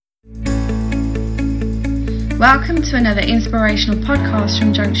Welcome to another inspirational podcast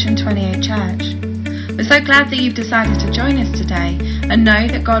from Junction 28 Church. We're so glad that you've decided to join us today and know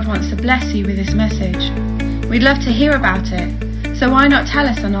that God wants to bless you with this message. We'd love to hear about it, so why not tell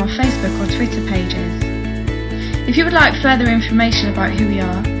us on our Facebook or Twitter pages? If you would like further information about who we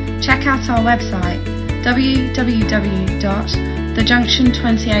are, check out our website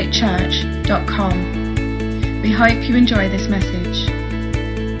www.thejunction28church.com. We hope you enjoy this message.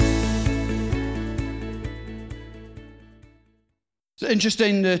 It's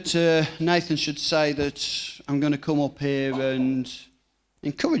interesting that Nathan should say that I'm going to come up here and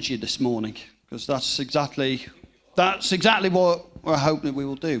encourage you this morning, because that's exactly what I hope that we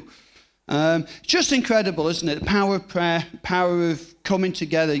will do. Just incredible, isn't it? The power of prayer, power of coming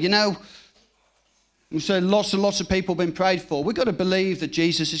together. You know, we say lots and lots of people have been prayed for. We've got to believe that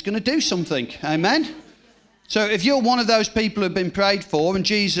Jesus is going to do something. Amen? So if you're one of those people who've been prayed for and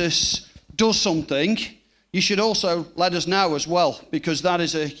Jesus does something, you should also let us know as well, because that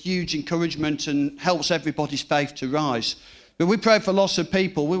is a huge encouragement and helps everybody's faith to rise. But we pray for lots of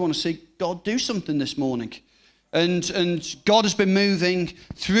people. We want to see God do something this morning. And God has been moving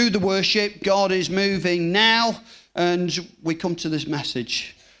through the worship. God is moving now. And we come to this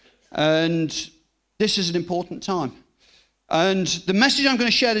message. And this is an important time. And the message I'm going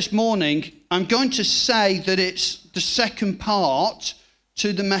to share this morning, I'm going to say that it's the second part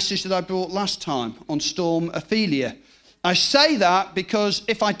to the message that I brought last time on Storm Ophelia. I say that because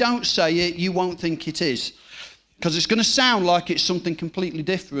if I don't say it, you won't think it is. Because it's going to sound like it's something completely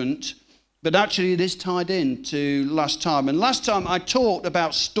different, but actually it is tied in to last time. And last time I talked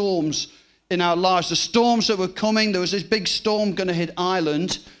about storms in our lives, the storms that were coming. There was this big storm going to hit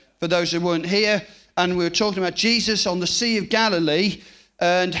Ireland, for those who weren't here. And we were talking about Jesus on the Sea of Galilee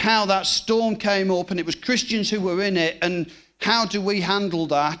and how that storm came up, and it was Christians who were in it, and how do we handle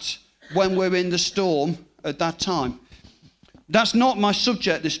that when we're in the storm at that time? That's not my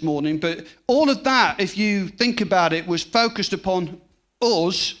subject this morning, but all of that, if you think about it, was focused upon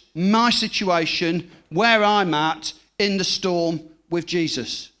us, my situation, where I'm at in the storm with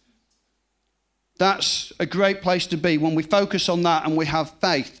Jesus. That's a great place to be when we focus on that and we have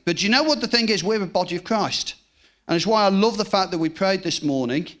faith. But you know what the thing is? We're a body of Christ. And it's why I love the fact that we prayed this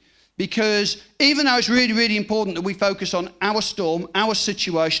morning. Because even though it's really, really important that we focus on our storm, our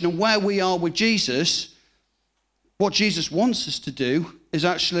situation, and where we are with Jesus, what Jesus wants us to do is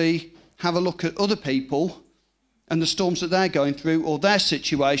actually have a look at other people and the storms that they're going through or their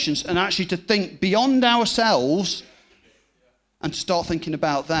situations, and actually to think beyond ourselves and to start thinking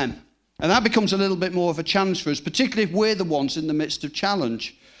about them. And that becomes a little bit more of a challenge for us, particularly if we're the ones in the midst of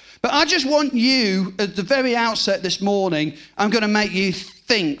challenge. But I just want you, at the very outset this morning, I'm going to make you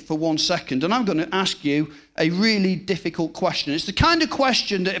think for 1 second, and I'm going to ask you a really difficult question. It's the kind of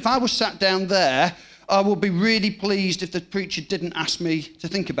question that if I was sat down there, I would be really pleased if the preacher didn't ask me to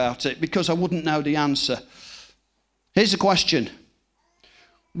think about it, because I wouldn't know the answer. Here's the question.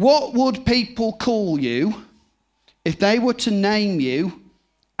 What would people call you if they were to name you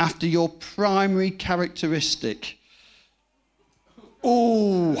after your primary characteristic?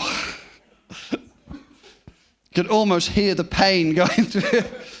 Oh, could almost hear the pain going through.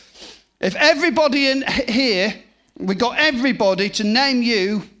 If everybody in here, we got everybody to name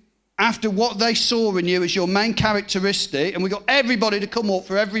you after what they saw in you as your main characteristic, and we got everybody to come up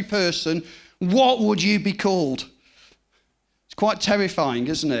for every person, what would you be called? It's quite terrifying,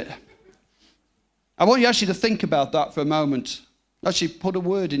 isn't it? I want you actually to think about that for a moment. Actually put a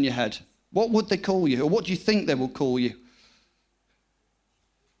word in your head. What would they call you? Or what do you think they will call you?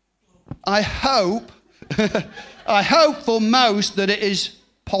 I hope for most that it is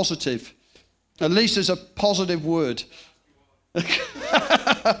positive. At least there's a positive word.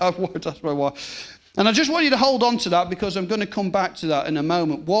 That's my wife. And I just want you to hold on to that, because I'm going to come back to that in a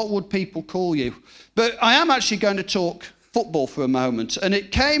moment. What would people call you? But I am actually going to talk football for a moment. And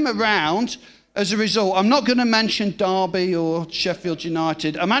it came around as a result. I'm not going to mention Derby or Sheffield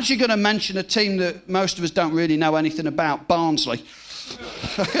United. I'm actually going to mention a team that most of us don't really know anything about, Barnsley.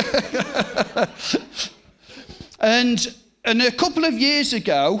 and a couple of years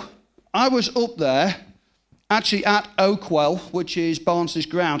ago, I was up there, actually at Oakwell, which is Barnsley's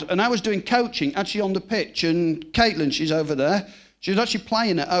ground, and I was doing coaching actually on the pitch, and Caitlin, she's over there, she was actually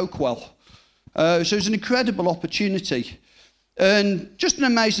playing at Oakwell. So it was an incredible opportunity and just an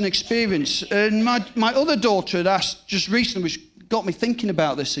amazing experience. And my other daughter had asked just recently, which got me thinking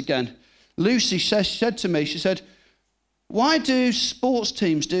about this again. Lucy said to me, she said, why do sports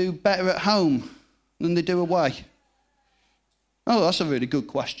teams do better at home than they do away? Oh, that's a really good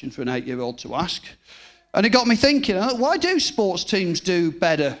question for an 8-year-old to ask. And it got me thinking, why do sports teams do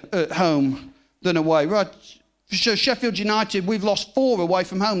better at home than away? Right, So Sheffield United, we've lost 4 away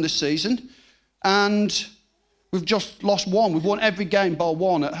from home this season, and we've just lost 1. We've won every game bar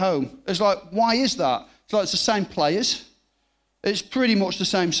 1 at home. It's like, why is that? It's like it's the same players. It's pretty much the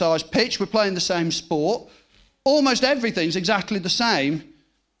same size pitch. We're playing the same sport. Almost everything's exactly the same,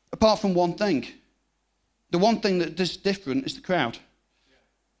 apart from one thing. The one thing that is different is the crowd.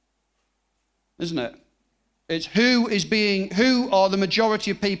 Isn't it? It's who are the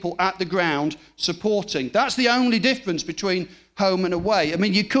majority of people at the ground supporting. That's the only difference between home and away. I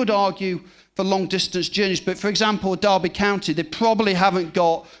mean, you could argue for long distance journeys, but for example, Derby County, they probably haven't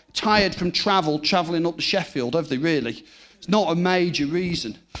got tired from travelling up to Sheffield, have they really? It's not a major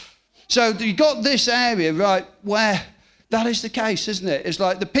reason. So you've got this area, right, where that is the case, isn't it? It's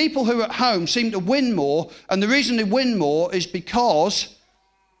like the people who are at home seem to win more, and the reason they win more is because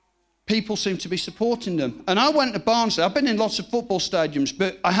people seem to be supporting them. And I went to Barnsley. I've been in lots of football stadiums,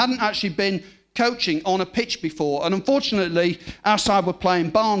 but I hadn't actually been coaching on a pitch before. And unfortunately, our side were playing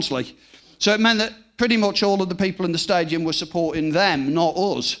Barnsley. So it meant that pretty much all of the people in the stadium were supporting them, not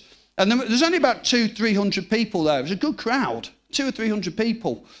us. And there's only about 200-300 people there. It was a good crowd, 200 or 300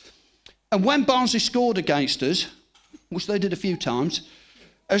 people. And when Barnsley scored against us, which they did a few times,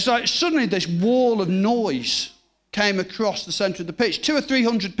 it was like suddenly this wall of noise came across the centre of the pitch. 200 or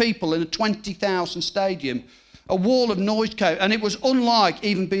 300 people in a 20,000 stadium. A wall of noise came, and it was unlike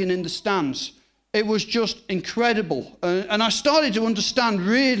even being in the stands. It was just incredible. And I started to understand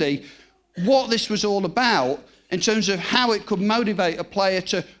really what this was all about in terms of how it could motivate a player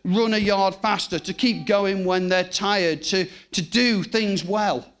to run a yard faster, to keep going when they're tired, to do things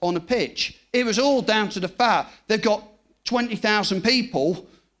well on a pitch. It was all down to the fact they've got 20,000 people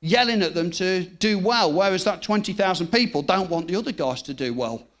yelling at them to do well, whereas that 20,000 people don't want the other guys to do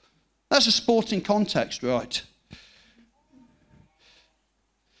well. That's a sporting context, right?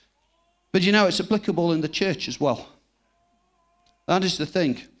 But you know, it's applicable in the church as well. That is the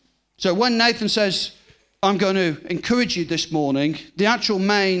thing. So when Nathan says, I'm going to encourage you this morning, the actual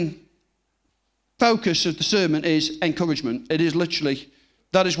main focus of the sermon is encouragement. It is literally,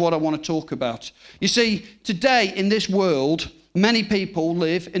 that is what I want to talk about. You see, today in this world, many people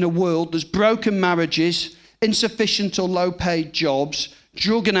live in a world there's broken marriages, insufficient or low-paid jobs,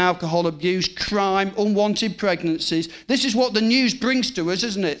 drug and alcohol abuse, crime, unwanted pregnancies. This is what the news brings to us,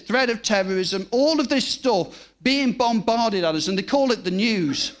 isn't it? Threat of terrorism, all of this stuff being bombarded at us, and they call it the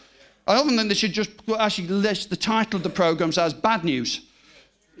news. I often think they should just actually list the title of the programs as bad news,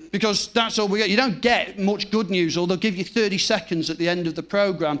 because that's all we get. You don't get much good news, or they'll give you 30 seconds at the end of the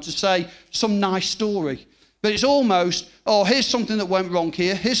program to say some nice story. But it's almost, oh, here's something that went wrong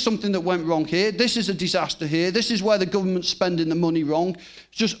here. Here's something that went wrong here. This is a disaster here. This is where the government's spending the money wrong.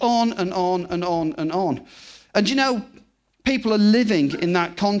 It's just on and on and on and on. And you know, people are living in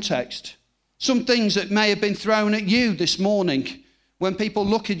that context. Some things that may have been thrown at you this morning when people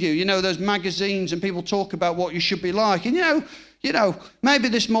look at you. You know, there's magazines and people talk about what you should be like. And you know, maybe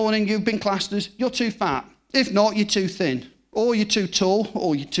this morning you've been classed as you're too fat. If not, you're too thin. Or you're too tall,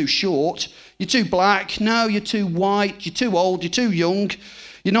 or you're too short, you're too black, no, you're too white, you're too old, you're too young,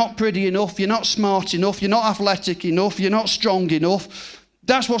 you're not pretty enough, you're not smart enough, you're not athletic enough, you're not strong enough.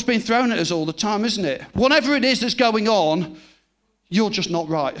 That's what's being thrown at us all the time, isn't it? Whatever it is that's going on, you're just not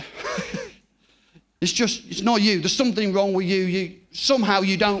right. It's not you. There's something wrong with you. Somehow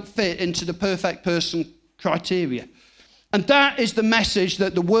you don't fit into the perfect person criteria. And that is the message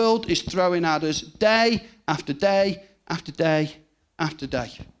that the world is throwing at us day after day after day after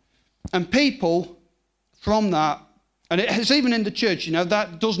day. And people from that, and it's even in the church, you know,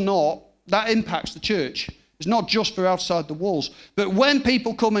 that impacts the church. It's not just for outside the walls. But when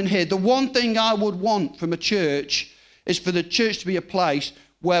people come in here, the one thing I would want from a church is for the church to be a place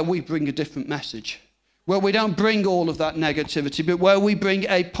where we bring a different message. Where we don't bring all of that negativity, but where we bring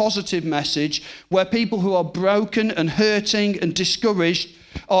a positive message, where people who are broken and hurting and discouraged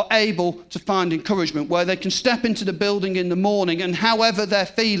are able to find encouragement, where they can step into the building in the morning and however they're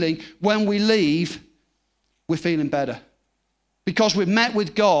feeling, when we leave, we're feeling better. Because we've met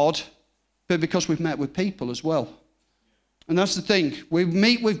with God, but because we've met with people as well. And that's the thing. We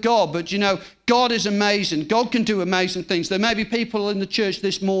meet with God, but you know, God is amazing. God can do amazing things. There may be people in the church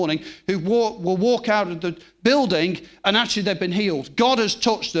this morning who will walk out of the building and actually they've been healed. God has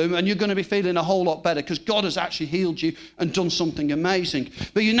touched them and you're going to be feeling a whole lot better because God has actually healed you and done something amazing.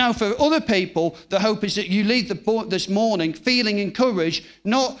 But you know, for other people, the hope is that you leave this morning feeling encouraged,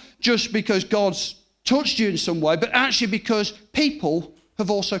 not just because God's touched you in some way, but actually because people have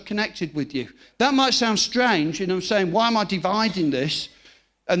also connected with you. That might sound strange, and I'm saying, why am I dividing this?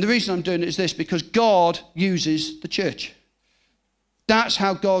 And the reason I'm doing it is this, because God uses the church. That's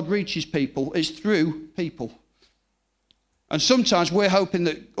how God reaches people, is through people. And sometimes we're hoping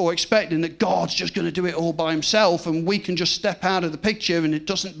that, or expecting that God's just going to do it all by himself and we can just step out of the picture and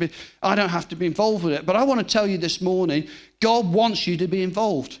I don't have to be involved with it. But I want to tell you this morning, God wants you to be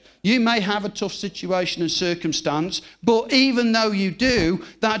involved. You may have a tough situation and circumstance, but even though you do,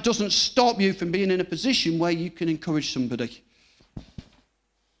 that doesn't stop you from being in a position where you can encourage somebody.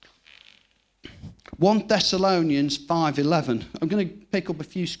 1 Thessalonians 5:11. I'm going to pick up a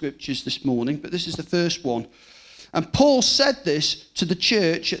few scriptures this morning, but this is the first one. And Paul said this to the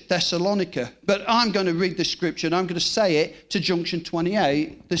church at Thessalonica, but I'm going to read the scripture and I'm going to say it to Junction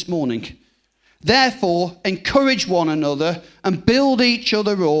 28 this morning. Therefore, encourage one another and build each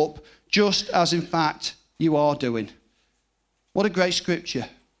other up, just as in fact you are doing. What a great scripture.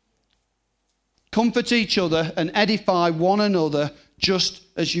 Comfort each other and edify one another, just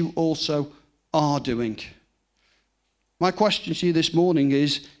as you also are doing. My question to you this morning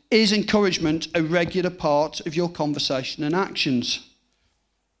is encouragement a regular part of your conversation and actions?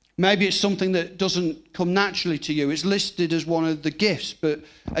 Maybe it's something that doesn't come naturally to you. It's listed as one of the gifts. But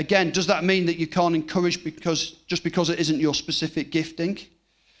again, does that mean that you can't encourage just because it isn't your specific gifting?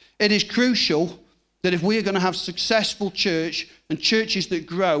 It is crucial that if we are going to have successful church and churches that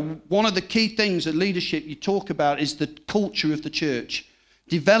grow, one of the key things that leadership you talk about is the culture of the church,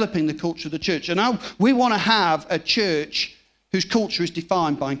 developing the culture of the church. And we want to have a church whose culture is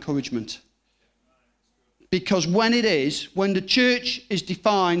defined by encouragement. Because when the church is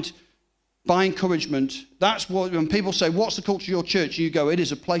defined by encouragement, that's what, when people say, what's the culture of your church? You go, it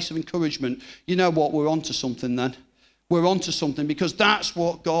is a place of encouragement. You know what? We're onto something then. We're onto something because that's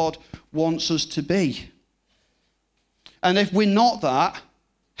what God wants us to be. And if we're not that,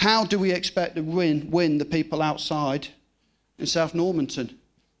 how do we expect to win the people outside in South Normanton?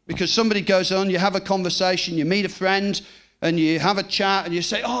 Because somebody goes on, you have a conversation, you meet a friend, and you have a chat and you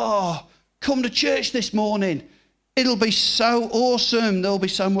say, oh, come to church this morning. It'll be so awesome. There'll be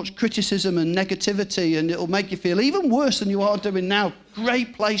so much criticism and negativity and it'll make you feel even worse than you are doing now.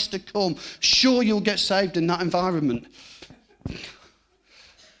 Great place to come. Sure, you'll get saved in that environment.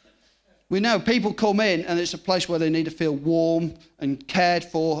 We know people come in and it's a place where they need to feel warm and cared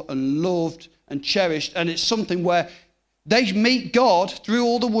for and loved and cherished. And it's something where they meet God through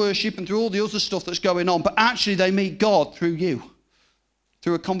all the worship and through all the other stuff that's going on, but actually they meet God through you,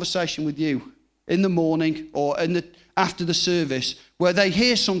 through a conversation with you in the morning or after the service, where they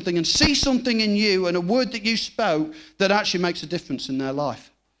hear something and see something in you and a word that you spoke that actually makes a difference in their life.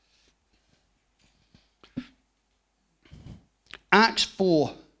 Acts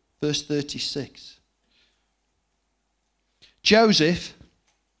 4, verse 36. Joseph,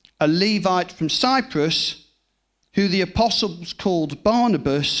 a Levite from Cyprus, who the apostles called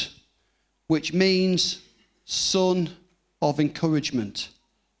Barnabas, which means son of encouragement.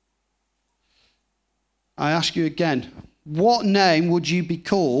 I ask you again, what name would you be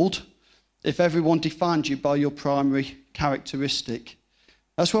called if everyone defined you by your primary characteristic?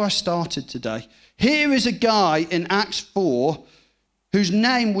 That's where I started today. Here is a guy in Acts 4 whose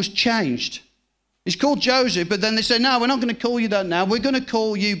name was changed. He's called Joseph, but then they say, no, we're not going to call you that now. We're going to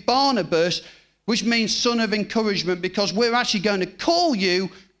call you Barnabas, which means son of encouragement, because we're actually going to call you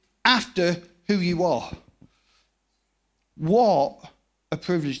after who you are. What a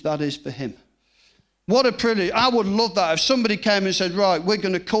privilege that is for him. What a privilege. I would love that if somebody came and said, right, we're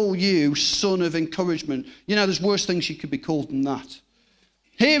going to call you son of encouragement. You know, there's worse things you could be called than that.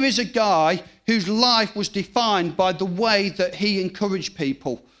 Here is a guy whose life was defined by the way that he encouraged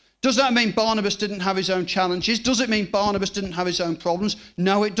people. Does that mean Barnabas didn't have his own challenges? Does it mean Barnabas didn't have his own problems?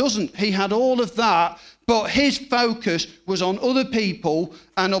 No, it doesn't. He had all of that, but his focus was on other people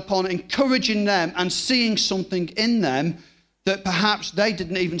and upon encouraging them and seeing something in them that perhaps they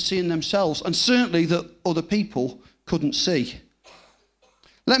didn't even see in themselves, and certainly that other people couldn't see.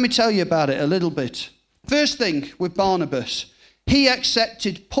 Let me tell you about it a little bit. First thing with Barnabas, he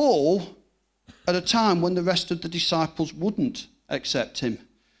accepted Paul at a time when the rest of the disciples wouldn't accept him.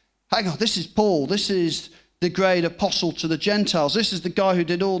 Hang on, this is Paul. This is the great apostle to the Gentiles. This is the guy who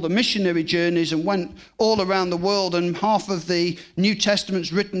did all the missionary journeys and went all around the world, and half of the New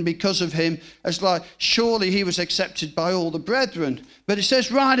Testament's written because of him. It's like, surely he was accepted by all the brethren. But it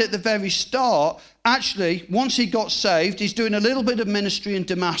says right at the very start, actually, once he got saved, he's doing a little bit of ministry in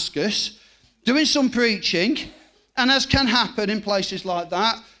Damascus, doing some preaching, and as can happen in places like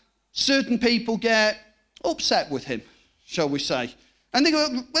that, certain people get upset with him, shall we say. And they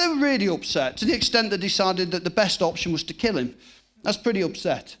were really upset to the extent they decided that the best option was to kill him. That's pretty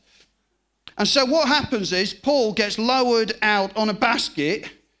upset. And so what happens is Paul gets lowered out on a basket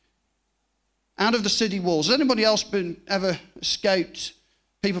out of the city walls. Has anybody else ever escaped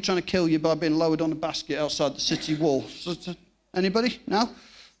people trying to kill you by being lowered on a basket outside the city wall? Anybody? No?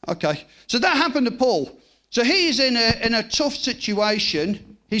 Okay. So that happened to Paul. So he is in a tough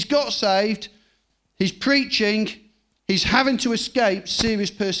situation. He's got saved. He's preaching. He's having to escape serious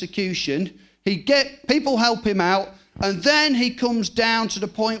persecution. People help him out. And then he comes down to the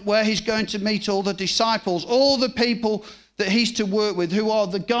point where he's going to meet all the disciples, all the people that he's to work with, who are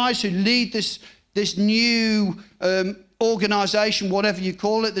the guys who lead this new organization, whatever you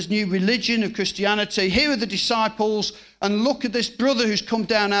call it, this new religion of Christianity. Here are the disciples, and look at this brother who's come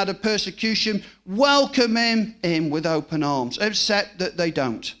down out of persecution. Welcome him in with open arms, except that they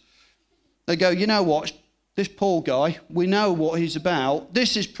don't. They go, you know what, this Paul guy, we know what he's about.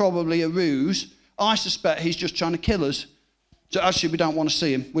 This is probably a ruse. I suspect he's just trying to kill us. So actually, we don't want to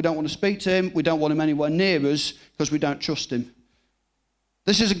see him. We don't want to speak to him. We don't want him anywhere near us because we don't trust him.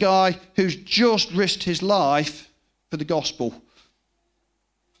 This is a guy who's just risked his life for the gospel.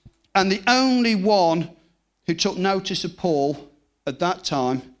 And the only one who took notice of Paul at that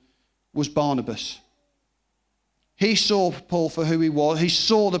time was Barnabas. He saw Paul for who he was. He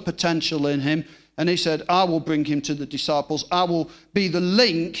saw the potential in him. And he said, I will bring him to the disciples. I will be the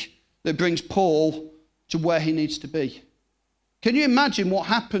link that brings Paul to where he needs to be. Can you imagine what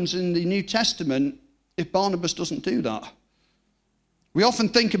happens in the New Testament if Barnabas doesn't do that? We often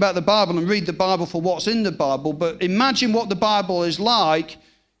think about the Bible and read the Bible for what's in the Bible, but imagine what the Bible is like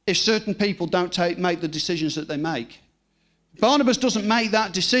if certain people don't make the decisions that they make. If Barnabas doesn't make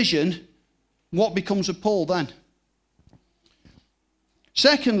that decision, what becomes of Paul then?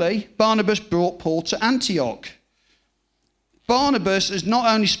 Secondly, Barnabas brought Paul to Antioch. Barnabas is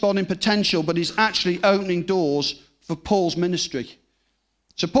not only spotting potential, but he's actually opening doors for Paul's ministry.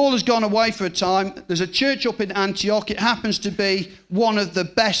 So Paul has gone away for a time. There's a church up in Antioch. It happens to be one of the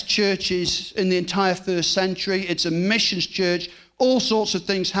best churches in the entire first century. It's a missions church, all sorts of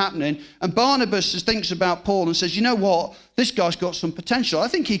things happening. And Barnabas thinks about Paul and says, you know what? This guy's got some potential. I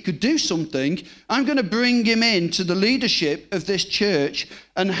think he could do something. I'm going to bring him into the leadership of this church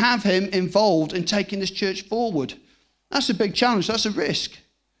and have him involved in taking this church forward. That's a big challenge. That's a risk.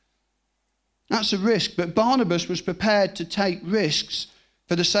 That's a risk. But Barnabas was prepared to take risks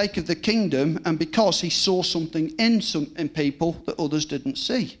for the sake of the kingdom and because he saw something in people that others didn't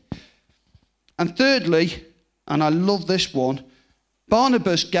see. And thirdly, and I love this one,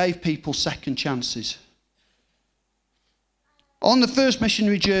 Barnabas gave people second chances. On the first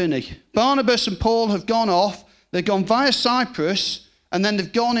missionary journey, Barnabas and Paul have gone off. They've gone via Cyprus, and then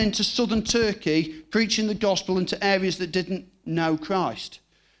they've gone into southern Turkey, preaching the gospel into areas that didn't know Christ.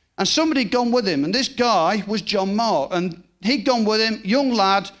 And somebody had gone with him, and this guy was John Mark, and he'd gone with him, young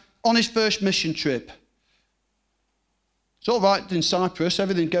lad, on his first mission trip. It's all right in Cyprus,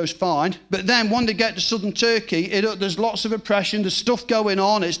 everything goes fine. But then when they get to southern Turkey, there's lots of oppression, there's stuff going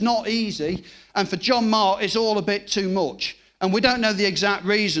on, it's not easy. And for John Mark, it's all a bit too much. And we don't know the exact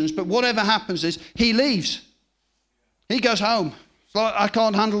reasons, but whatever happens is he leaves. He goes home. It's like, I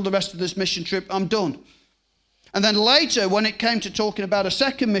can't handle the rest of this mission trip, I'm done. And then later, when it came to talking about a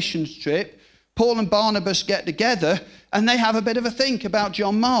second mission trip, Paul and Barnabas get together and they have a bit of a think about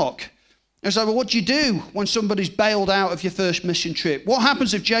John Mark. And so, well, what do you do when somebody's bailed out of your first mission trip? What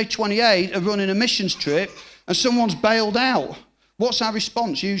happens if J28 are running a missions trip and someone's bailed out? What's our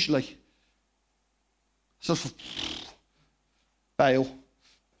response usually? So, bail.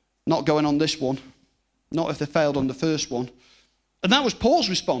 Not going on this one. Not if they failed on the first one. And that was Paul's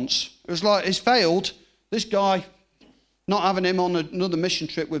response. It was like, he's failed. This guy, not having him on another mission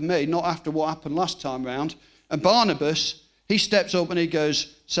trip with me, not after what happened last time round. And Barnabas, he steps up and he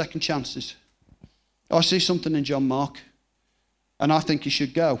goes, second chances. I see something in John Mark, and I think he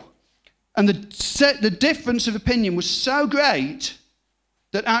should go. And the difference of opinion was so great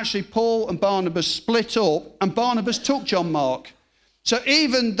that actually Paul and Barnabas split up, and Barnabas took John Mark. So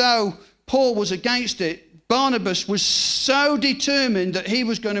even though Paul was against it, Barnabas was so determined that he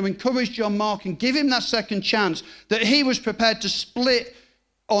was going to encourage John Mark and give him that second chance that he was prepared to split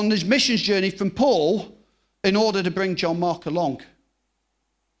on his missions journey from Paul in order to bring John Mark along.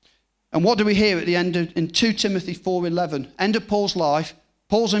 And what do we hear at the end in 2 Timothy 4:11? End of Paul's life.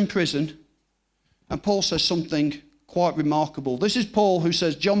 Paul's in prison. And Paul says something quite remarkable. This is Paul who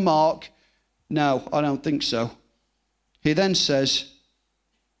says, John Mark, no, I don't think so. He then says,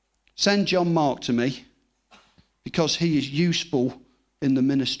 send John Mark to me because he is useful in the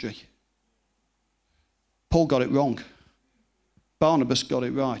ministry. Paul got it wrong. Barnabas got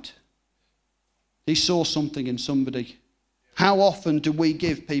it right. He saw something in somebody. How often do we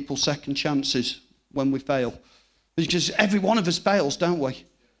give people second chances when we fail? Because every one of us fails, don't we?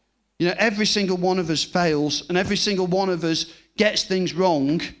 You know, every single one of us fails, and every single one of us gets things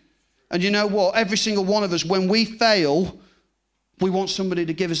wrong. And you know what? Every single one of us, when we fail, we want somebody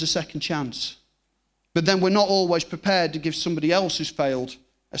to give us a second chance. But then we're not always prepared to give somebody else who's failed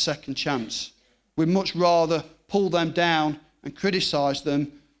a second chance. We'd much rather pull them down and criticize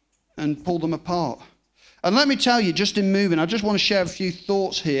them and pull them apart. And let me tell you, just in moving, I just want to share a few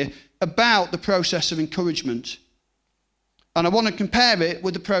thoughts here about the process of encouragement. And I want to compare it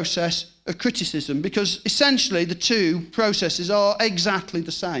with the process of criticism, because essentially the two processes are exactly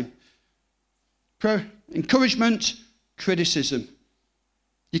the same. Encouragement, criticism.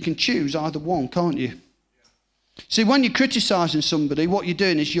 You can choose either one, can't you? See, when you're criticising somebody, what you're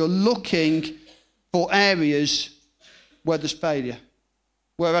doing is you're looking for areas where there's failure,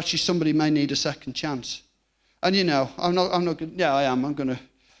 where actually somebody may need a second chance. And you know, I'm not. Yeah, I am. I'm going to.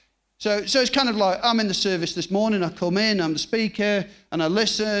 So it's kind of like, I'm in the service this morning, I come in, I'm the speaker, and I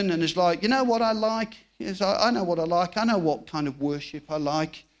listen, and it's like, you know what I like? It's like, I know what I like. I know what kind of worship I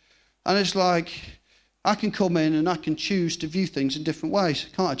like. And it's like, I can come in and I can choose to view things in different ways,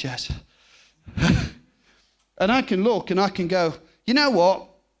 can't I, Jess? And I can look and I can go, you know what?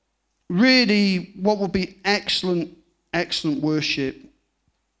 Really, what would be excellent worship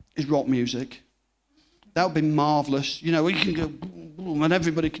is rock music. That would be marvellous. You know, we can go, and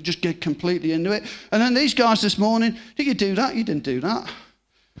everybody could just get completely into it. And then these guys this morning, did you do that? You didn't do that.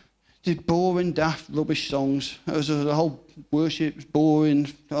 Did boring, daft, rubbish songs. The whole worship was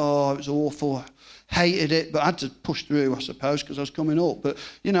boring. Oh, it was awful. Hated it, but I had to push through, I suppose, because I was coming up. But,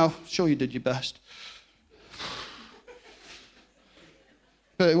 you know, sure you did your best.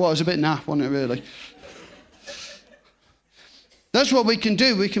 But it was a bit naff, wasn't it, really? That's what we can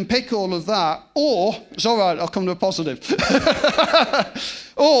do. We can pick all of that. Or, it's all right, I'll come to a positive.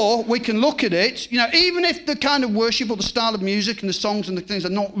 Or we can look at it, you know, even if the kind of worship or the style of music and the songs and the things are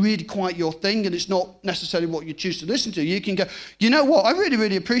not really quite your thing and it's not necessarily what you choose to listen to, you can go, you know what, I really,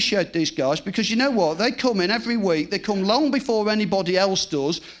 really appreciate these guys, because you know what, they come in every week, they come long before anybody else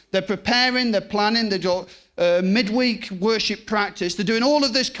does, they're preparing, they're planning, they're doing midweek worship practice, they're doing all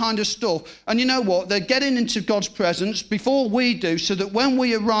of this kind of stuff, and you know what, they're getting into God's presence before we do, so that when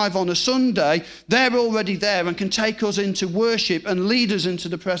we arrive on a Sunday, they're already there and can take us into worship and lead us into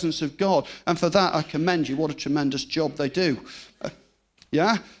the presence of God. And for that, I commend you. What a tremendous job they do.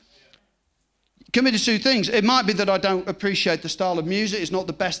 Yeah? Can be the two things. It might be that I don't appreciate the style of music. It's not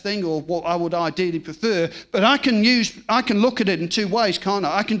the best thing or what I would ideally prefer. But I can look at it in two ways, can't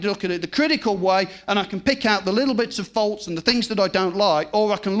I? I can look at it the critical way, and I can pick out the little bits of faults and the things that I don't like.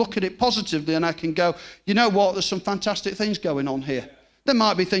 Or I can look at it positively and I can go, you know what, there's some fantastic things going on here. There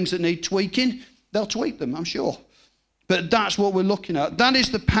might be things that need tweaking. They'll tweak them, I'm sure. But that's what we're looking at. That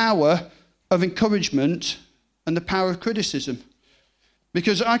is the power of encouragement and the power of criticism.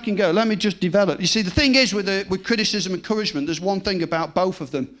 Because I can go, let me just develop. You see, the thing is with criticism and encouragement, there's one thing about both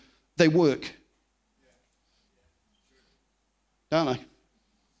of them. They work. Don't they?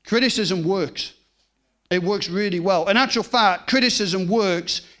 Criticism works. It works really well. In actual fact, criticism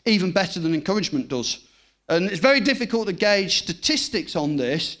works even better than encouragement does. And it's very difficult to gauge statistics on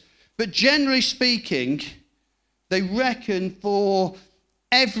this, but generally speaking, they reckon for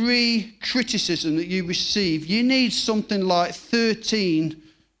every criticism that you receive, you need something like 13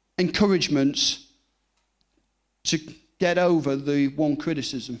 encouragements to get over the one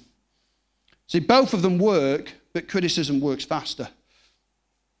criticism. See, both of them work, but criticism works faster.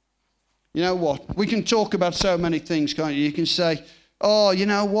 You know what? We can talk about so many things, can't you? You can say, oh, you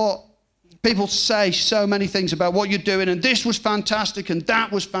know what? People say so many things about what you're doing, and this was fantastic, and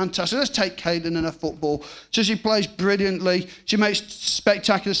that was fantastic. Let's take Caitlin in her football. So she plays brilliantly. She makes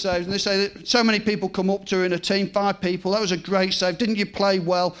spectacular saves, and they say that so many people come up to her in a team, 5 people. That was a great save. Didn't you play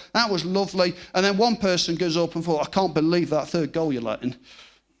well? That was lovely. And then one person goes up and thought, I can't believe that third goal you're letting.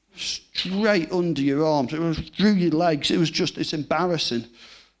 Straight under your arms. It was through your legs. It's embarrassing.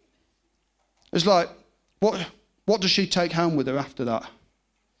 It's like, what does she take home with her after that?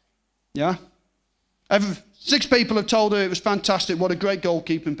 Yeah? 6 people have told her it was fantastic, what a great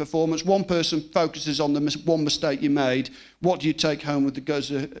goalkeeping performance. One person focuses on the one mistake you made. What do you take home with the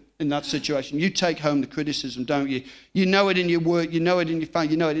guys in that situation? You take home the criticism, don't you? You know it in your work, you know it in your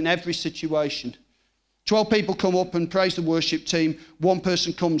family, you know it in every situation. 12 people come up and praise the worship team. One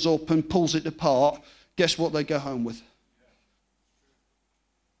person comes up and pulls it apart. Guess what they go home with?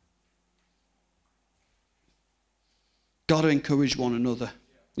 Got to encourage one another.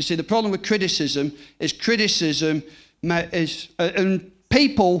 You see, the problem with criticism is and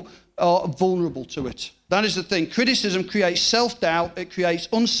people are vulnerable to it. That is the thing. Criticism creates self-doubt, it creates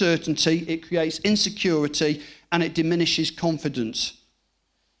uncertainty, it creates insecurity, and it diminishes confidence.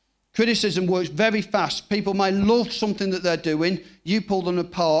 Criticism works very fast. People may love something that they're doing. You pull them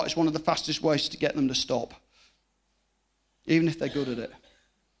apart. It's one of the fastest ways to get them to stop, even if they're good at it.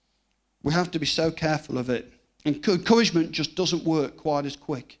 We have to be so careful of it. And encouragement just doesn't work quite as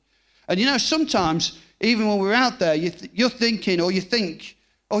quick. And you know, sometimes, even when we're out there, you're thinking, or you think,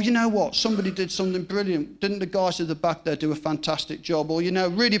 oh, you know what, somebody did something brilliant. Didn't the guys at the back there do a fantastic job? Or, you know,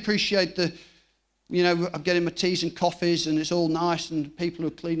 really appreciate I'm getting my teas and coffees and it's all nice and people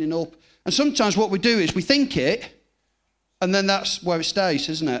are cleaning up. And sometimes what we do is we think it, and then that's where it stays,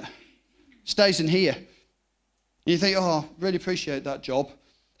 isn't it? It stays in here. And you think, oh, really appreciate that job.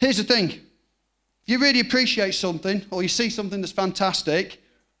 Here's the thing. If you really appreciate something or you see something that's fantastic,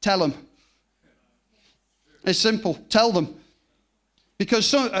 tell them. It's simple. Tell them.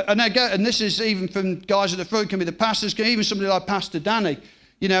 Because and this is even from guys at the front, can be the pastors, even somebody like Pastor Danny.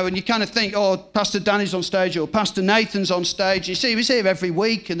 You know, and you kind of think, oh, Pastor Danny's on stage or Pastor Nathan's on stage. You see, he's here every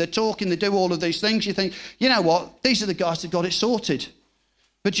week and they're talking, they do all of these things. You think, you know what? These are the guys that got it sorted.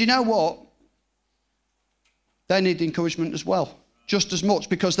 But you know what? They need the encouragement as well, just as much,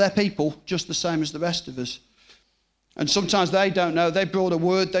 because they're people just the same as the rest of us. And sometimes they don't know. They brought a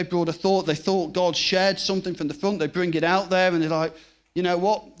word, they brought a thought. They thought God shared something from the front. They bring it out there and they're like, you know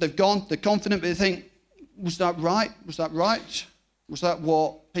what? They've gone, they're confident, but they think, was that right? Was that right? Was that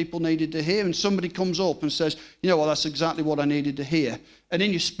what people needed to hear? And somebody comes up and says, you know what, that's exactly what I needed to hear. And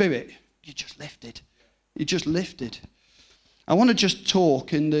in your spirit, you're just lifted. You're just lifted. I want to just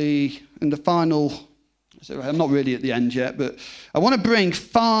talk in the final, I'm not really at the end yet, but I want to bring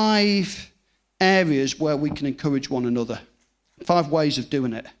 5 areas where we can encourage one another. 5 ways of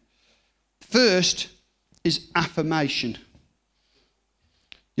doing it. First is affirmation.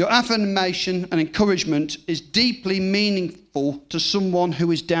 Your affirmation and encouragement is deeply meaningful to someone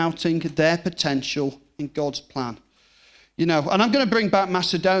who is doubting their potential in God's plan. You know, and I'm going to bring back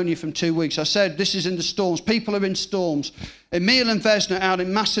Macedonia from 2 weeks. I said this is in the storms. People are in storms. Emil and Vesna out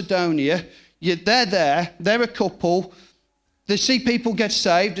in Macedonia, they're there. They're a couple. They see people get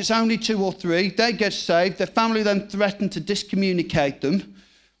saved. It's only 2 or 3. They get saved. Their family then threaten to discommunicate them.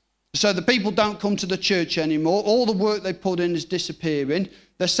 So the people don't come to the church anymore. All the work they put in is disappearing.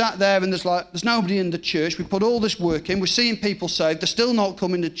 They're sat there and there's nobody in the church. We put all this work in. We're seeing people saved. They're still not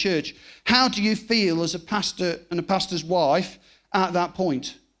coming to church. How do you feel as a pastor and a pastor's wife at that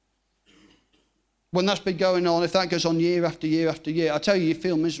point? When that's been going on, if that goes on year after year after year, I tell you, you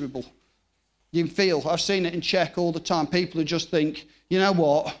feel miserable. You feel, I've seen it in Czech all the time. People who just think, you know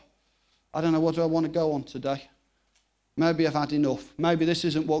what? I don't know, what do I want to go on today? Maybe I've had enough. Maybe this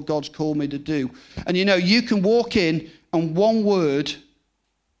isn't what God's called me to do. And you know, you can walk in and one word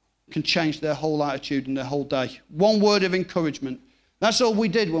can change their whole attitude and their whole day. One word of encouragement. That's all we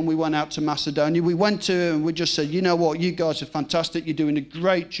did when we went out to Macedonia. We went to and we just said, you know what, you guys are fantastic. You're doing a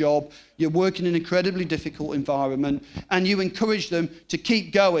great job. You're working in an incredibly difficult environment. And you encourage them to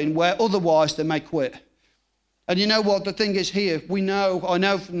keep going where otherwise they may quit. And you know what, the thing is here, I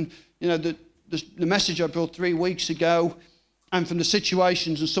know from, you know, the message I brought 3 weeks ago and from the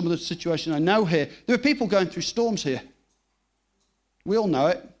situations and some of the situations I know here, there are people going through storms here. We all know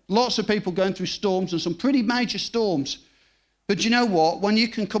it. Lots of people going through storms and some pretty major storms. But you know what? When you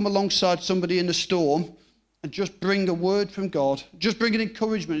can come alongside somebody in a storm and just bring a word from God, just bring an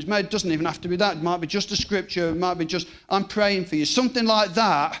encouragement. It doesn't even have to be that. It might be just a scripture. It might be just, I'm praying for you. Something like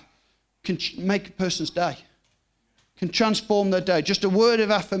that can make a person's day, can transform their day. Just a word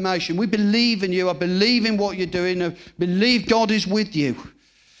of affirmation. We believe in you. I believe in what you're doing. I believe God is with you.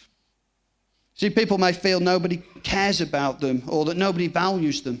 See, people may feel nobody cares about them or that nobody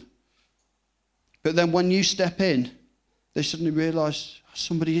values them. But then when you step in, they suddenly realise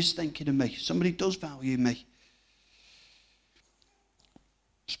somebody is thinking of me. Somebody does value me.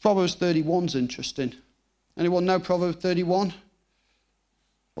 Proverbs 31's interesting. Anyone know Proverbs 31?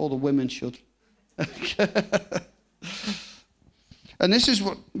 All the women should. And this is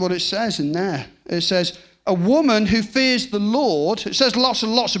what it says in there. It says, a woman who fears the Lord, it says lots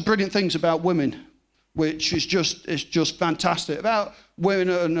and lots of brilliant things about women, which is just fantastic, about women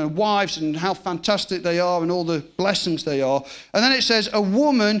and wives and how fantastic they are and all the blessings they are. And then it says, a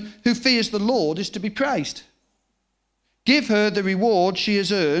woman who fears the Lord is to be praised. Give her the reward she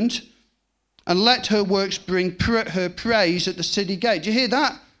has earned, and let her works bring her praise at the city gate. Do you hear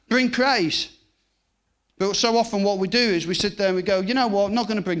that? Bring praise. But so often what we do is we sit there and we go, you know what, I'm not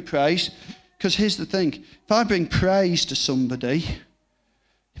going to bring praise. Because here's the thing, if I bring praise to somebody,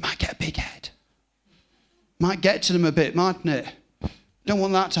 it might get a big head. Might get to them a bit, mightn't it? Don't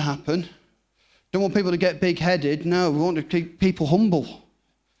want that to happen. Don't want people to get big-headed. No, we want to keep people humble.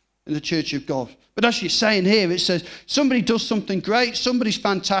 in the church of God. But as you're saying here, it says, somebody does something great, somebody's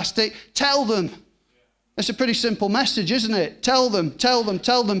fantastic, tell them. It's a pretty simple message, isn't it? Tell them, tell them,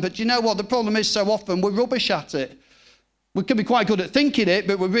 tell them. But you know what? The problem is so often we're rubbish at it. We can be quite good at thinking it,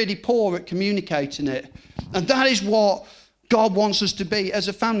 but we're really poor at communicating it. And that is what God wants us to be as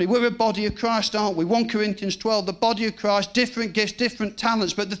a family. We're a body of Christ, aren't we? 1 Corinthians 12, the body of Christ, different gifts, different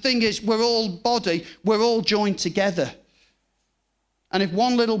talents. But the thing is, we're all body, we're all joined together. And if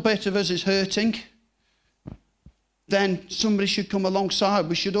one little bit of us is hurting, then somebody should come alongside.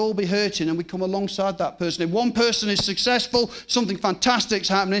 We should all be hurting and we come alongside that person. If one person is successful, something fantastic's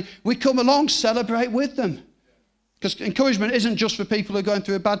happening, we come along, celebrate with them. Because encouragement isn't just for people who are going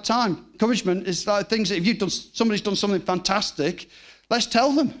through a bad time. Encouragement is like things that if somebody's done something fantastic, let's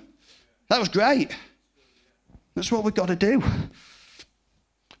tell them. That was great. That's what we've got to do.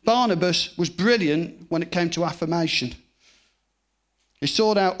 Barnabas was brilliant when it came to affirmation. He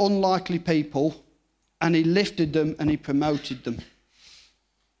sought out unlikely people and he lifted them and he promoted them.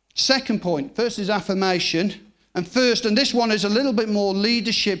 Second point, first is affirmation. And this one is a little bit more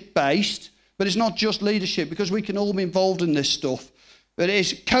leadership based, but it's not just leadership because we can all be involved in this stuff. But it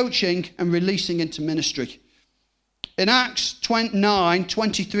is coaching and releasing into ministry. In Acts 9,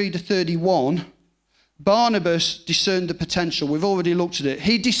 23 to 31, Barnabas discerned the potential. We've already looked at it.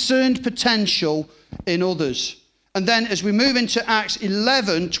 He discerned potential in others. And then as we move into Acts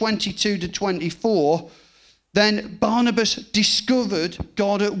 11, 22 to 24, then Barnabas discovered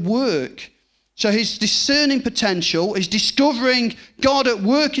God at work. So he's discerning potential, he's discovering God at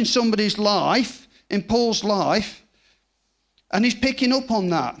work in somebody's life, in Paul's life, and he's picking up on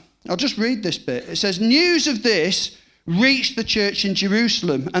that. I'll just read this bit. It says, news of this reached the church in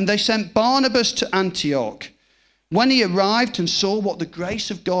Jerusalem, and they sent Barnabas to Antioch. When he arrived and saw what the grace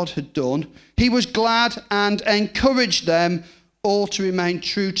of God had done, he was glad and encouraged them all to remain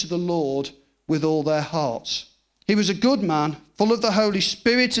true to the Lord with all their hearts. He was a good man, full of the Holy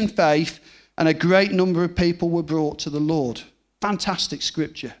Spirit and faith, and a great number of people were brought to the Lord. Fantastic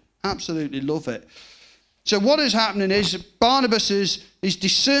scripture. Absolutely love it. So what is happening is Barnabas is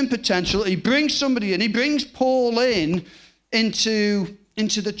discerned potential. He brings somebody in. He brings Paul into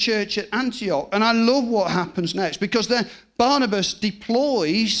the church at Antioch. And I love what happens next because then Barnabas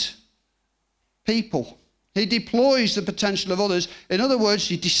deploys people. He deploys the potential of others. In other words,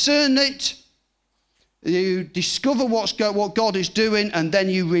 you discern it, you discover what God is doing, and then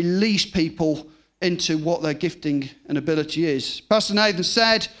you release people into what their gifting and ability is. Pastor Nathan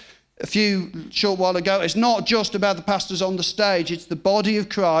said a short while ago, it's not just about the pastors on the stage, it's the body of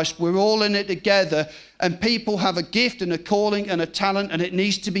Christ. We're all in it together, and people have a gift and a calling and a talent, and it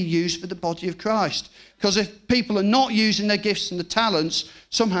needs to be used for the body of Christ. Because if people are not using their gifts and the talents,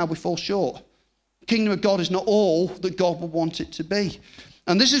 somehow we fall short. The kingdom of God is not all that God would want it to be.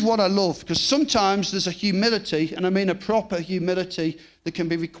 And this is what I love, because sometimes there's a humility, and I mean a proper humility, that can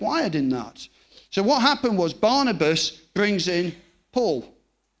be required in that. So what happened was Barnabas brings in Paul.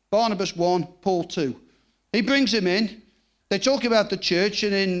 Barnabas 1, Paul 2. He brings him in. They talk about the church,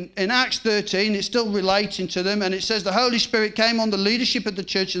 and in Acts 13, it's still relating to them, and it says the Holy Spirit came on the leadership of the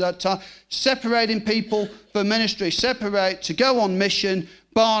church at that time, separating people for ministry, to go on mission,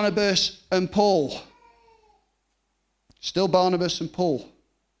 Barnabas and Paul. Still Barnabas and Paul.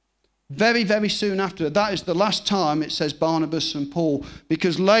 Very, very soon after, that is the last time it says Barnabas and Paul,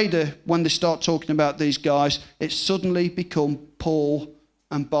 because later, when they start talking about these guys, it's suddenly become Paul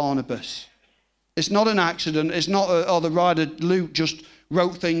and Barnabas. It's not an accident. It's not, the writer Luke just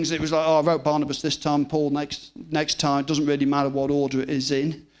wrote things. It was like, I wrote Barnabas this time, Paul next time. It doesn't really matter what order it is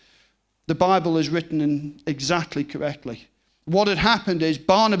in. The Bible is written in exactly correctly. What had happened is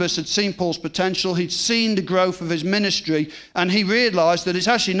Barnabas had seen Paul's potential. He'd seen the growth of his ministry, and he realised that it's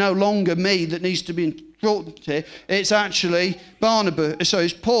actually no longer me that needs to be brought here. It's actually Barnabas. So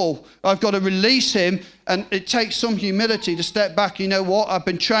it's Paul. I've got to release him, and it takes some humility to step back. You know what? I've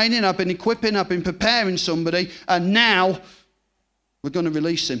been training, I've been equipping, I've been preparing somebody, and now we're going to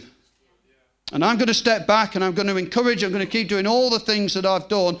release him. And I'm going to step back and I'm going to encourage, I'm going to keep doing all the things that I've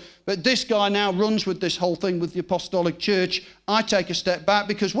done. But this guy now runs with this whole thing with the apostolic church. I take a step back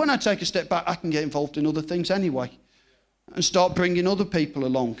because when I take a step back, I can get involved in other things anyway and start bringing other people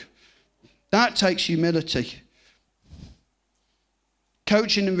along. That takes humility.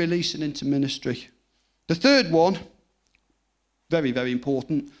 Coaching and releasing into ministry. The third one, very, very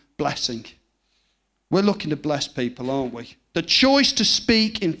important, blessing. We're looking to bless people, aren't we? The choice to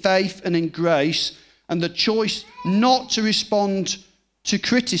speak in faith and in grace, and the choice not to respond to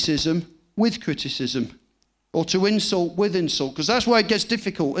criticism with criticism, or to insult with insult, because that's where it gets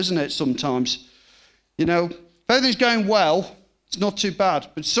difficult, isn't it, sometimes? You know, if everything's going well, It's not too bad.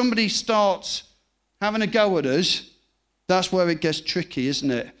 But somebody starts having a go at us, that's where it gets tricky, isn't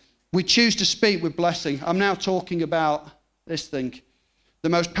it? We choose to speak with blessing. I'm now talking about this thing. The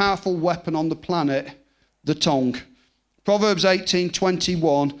most powerful weapon on the planet, the tongue. Proverbs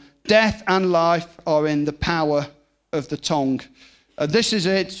 18:21. Death and life are in the power of the tongue. This is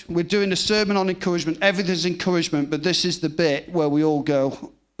it. We're doing a sermon on encouragement. Everything's encouragement, but this is the bit where we all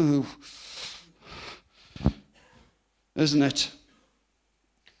go, ooh. Isn't it?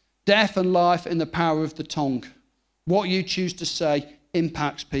 Death and life in the power of the tongue. What you choose to say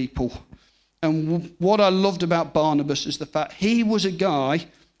impacts people. And what I loved about Barnabas is the fact he was a guy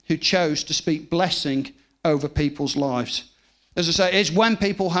who chose to speak blessing over people's lives. As I say, it's when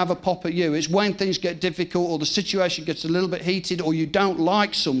people have a pop at you, it's when things get difficult or the situation gets a little bit heated or you don't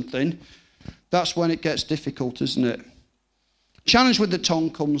like something, that's when it gets difficult, isn't it? Challenge with the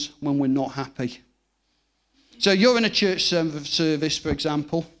tongue comes when we're not happy. So you're in a church service, for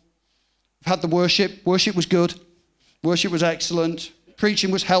example. We've had the worship. Worship was good. Worship was excellent.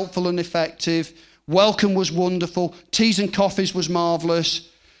 Preaching was helpful and effective. Welcome was wonderful. Teas and coffees was marvellous.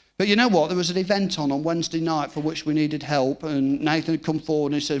 But you know what? There was an event on Wednesday night for which we needed help. And Nathan had come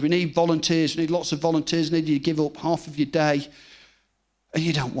forward and he said, we need volunteers. We need lots of volunteers. We need you to give up half of your day. And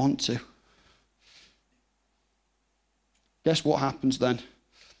you don't want to. Guess what happens then?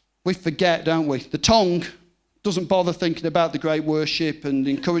 We forget, don't we? The tongue doesn't bother thinking about the great worship and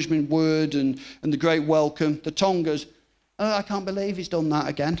the encouragement word and the great welcome. The tongue goes, oh, I can't believe he's done that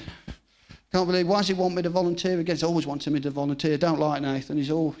again. Can't believe, why does he want me to volunteer again? He's always wanting me to volunteer. Don't like Nathan.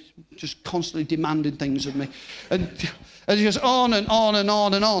 He's always just constantly demanding things of me. And he goes on and on and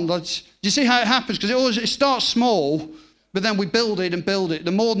on and on. Do you see how it happens? Because it starts small, but then we build it and build it.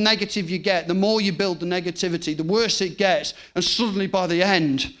 The more negative you get, the more you build the negativity, the worse it gets. And suddenly by the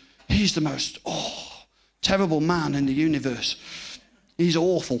end, he's the most, terrible man in the universe. He's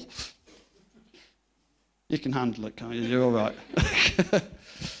awful. You can handle it, can't you? You're all right.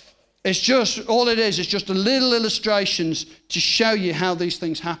 It's just, all it is just a little illustrations to show you how these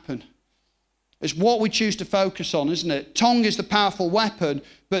things happen. It's what we choose to focus on, isn't it? Tongue is the powerful weapon,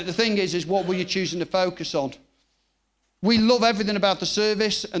 but the thing is what were you choosing to focus on? We love everything about the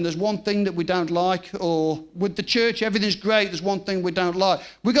service, and there's one thing that we don't like, or with the church, everything's great, there's one thing we don't like.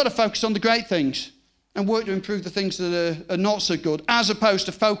 We've got to focus on the great things and work to improve the things that are not so good, as opposed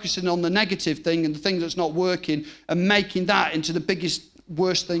to focusing on the negative thing and the thing that's not working and making that into the biggest,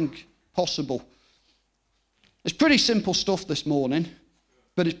 worst thing possible. It's pretty simple stuff this morning,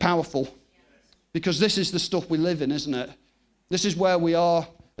 but it's powerful because this is the stuff we live in, isn't it? This is where we are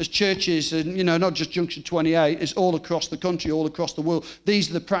as churches, and not just Junction 28, it's all across the country, all across the world. These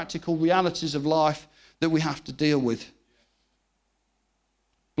are the practical realities of life that we have to deal with.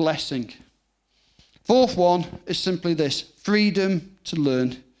 Blessing. Fourth one is simply this: freedom to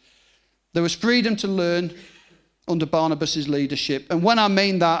learn. There was freedom to learn under Barnabas' leadership. And when I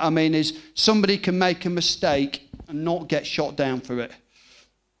mean that, is somebody can make a mistake and not get shot down for it.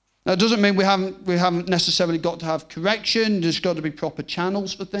 Now, it doesn't mean we haven't necessarily got to have correction. There's got to be proper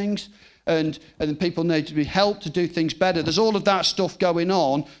channels for things. And people need to be helped to do things better. There's all of that stuff going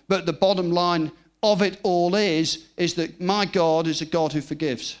on. But the bottom line of it all is that my God is a God who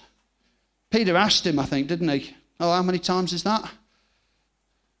forgives. Peter asked him, I think, didn't he? Oh, how many times is that?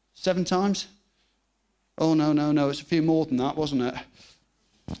 7 times? Oh, no. It's a few more than that, wasn't it?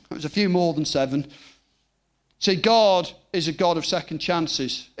 It was a few more than 7. See, God is a God of second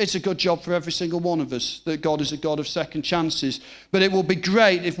chances. It's a good job for every single one of us that God is a God of second chances. But it would be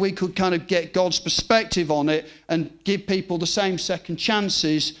great if we could kind of get God's perspective on it and give people the same second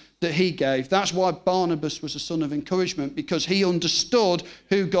chances that he gave. That's why Barnabas was a son of encouragement, because he understood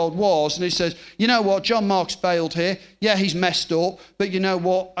who God was. And he says, you know what, John Mark's failed here. Yeah, he's messed up, but you know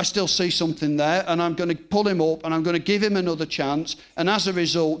what, I still see something there, and I'm going to pull him up, and I'm going to give him another chance. And as a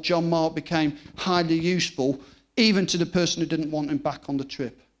result, John Mark became highly useful, even to the person who didn't want him back on the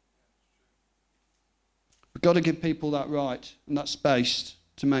trip. We've got to give people that right and that space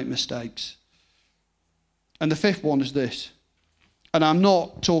to make mistakes. And the 5th one is this. And I'm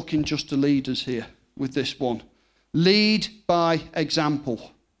not talking just to leaders here with this one. Lead by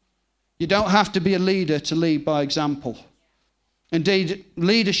example. You don't have to be a leader to lead by example. Indeed,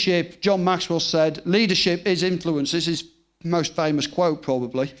 leadership, John Maxwell said, leadership is influence. This is the most famous quote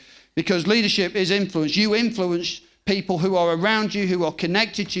probably, because leadership is influence. You influence people who are around you, who are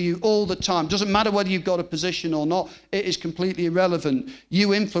connected to you all the time. Doesn't matter whether you've got a position or not. It is completely irrelevant.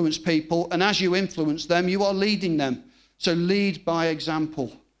 You influence people, and as you influence them, you are leading them. So lead by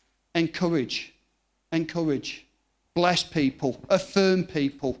example. Encourage. Bless people. Affirm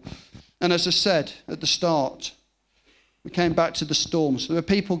people. And as I said at the start, We came back to the storms. There are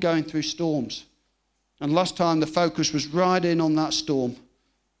people going through storms. And last time the focus was right in on that storm,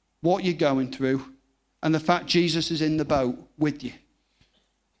 what you're going through, and the fact Jesus is in the boat with you.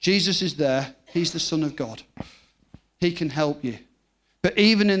 Jesus is there. He's the Son of God. He can help you. But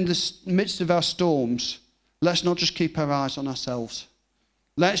even in the midst of our storms, let's not just keep our eyes on ourselves.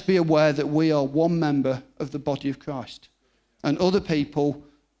 Let's be aware that we are one member of the body of Christ. And other people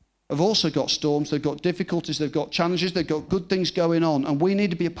have also got storms, they've got difficulties, they've got challenges, they've got good things going on. And we need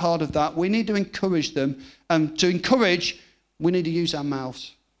to be a part of that. We need to encourage them. And to encourage, we need to use our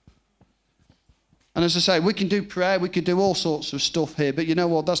mouths. And as I say, we can do prayer, we can do all sorts of stuff here. But you know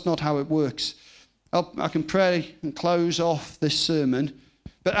what? That's not how it works. I can pray and close off this sermon.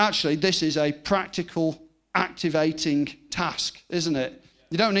 But actually, this is a practical, activating task, isn't it?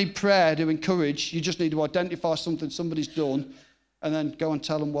 You don't need prayer to encourage. You just need to identify something somebody's done and then go and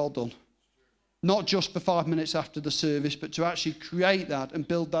tell them, well done. Not just for 5 minutes after the service, but to actually create that and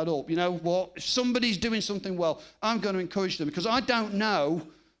build that up. You know what? If somebody's doing something well, I'm going to encourage them because I don't know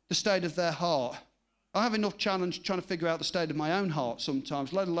the state of their heart. I have enough challenge trying to figure out the state of my own heart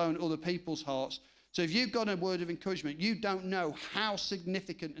sometimes, let alone other people's hearts. So if you've got a word of encouragement, you don't know how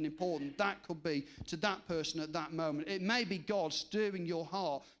significant and important that could be to that person at that moment. It may be God stirring your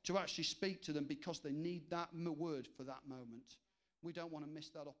heart to actually speak to them because they need that word for that moment. We don't want to miss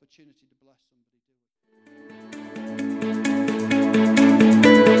that opportunity to bless somebody, do we?